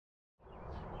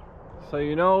So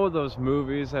you know those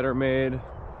movies that are made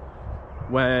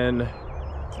when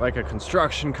like a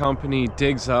construction company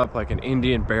digs up like an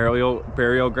Indian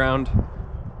burial ground?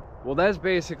 Well, that's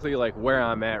basically like where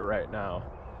I'm at right now.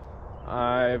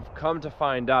 I've come to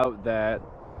find out that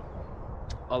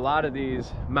a lot of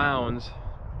these mounds,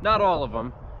 not all of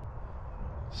them,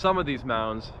 some of these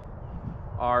mounds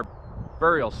are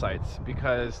burial sites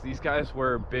because these guys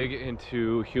were big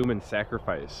into human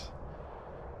sacrifice.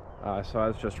 So I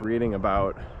was just reading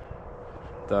about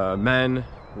the men,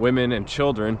 women, and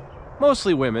children,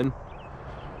 mostly women,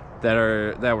 that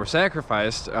were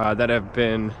sacrificed, that have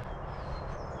been,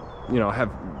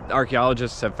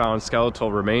 archaeologists have found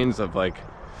skeletal remains of like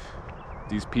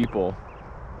these people,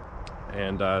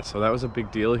 and so that was a big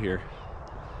deal here.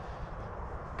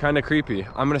 Kind of creepy.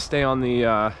 I'm gonna stay on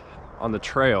the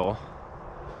trail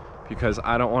because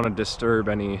I don't want to disturb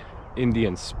any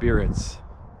Indian spirits.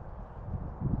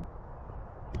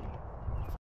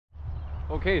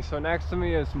 Okay, so next to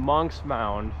me is Monk's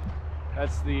Mound.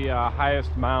 That's the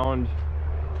highest mound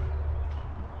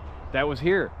that was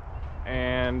here,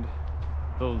 and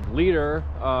the leader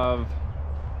of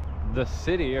the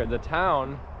city or the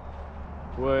town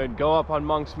would go up on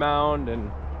Monk's Mound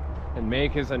and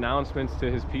make his announcements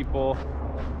to his people,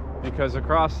 because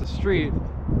across the street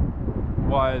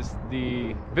was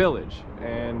the village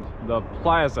and the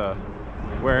plaza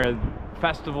where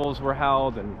festivals were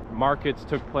held and markets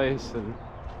took place and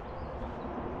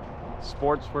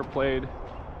sports were played.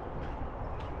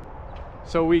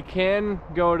 So we can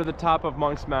go to the top of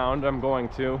Monk's Mound. I'm going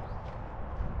to.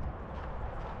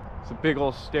 It's a big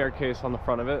old staircase on the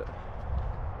front of it,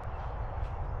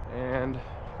 and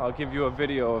I'll give you a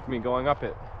video of me going up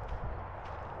it.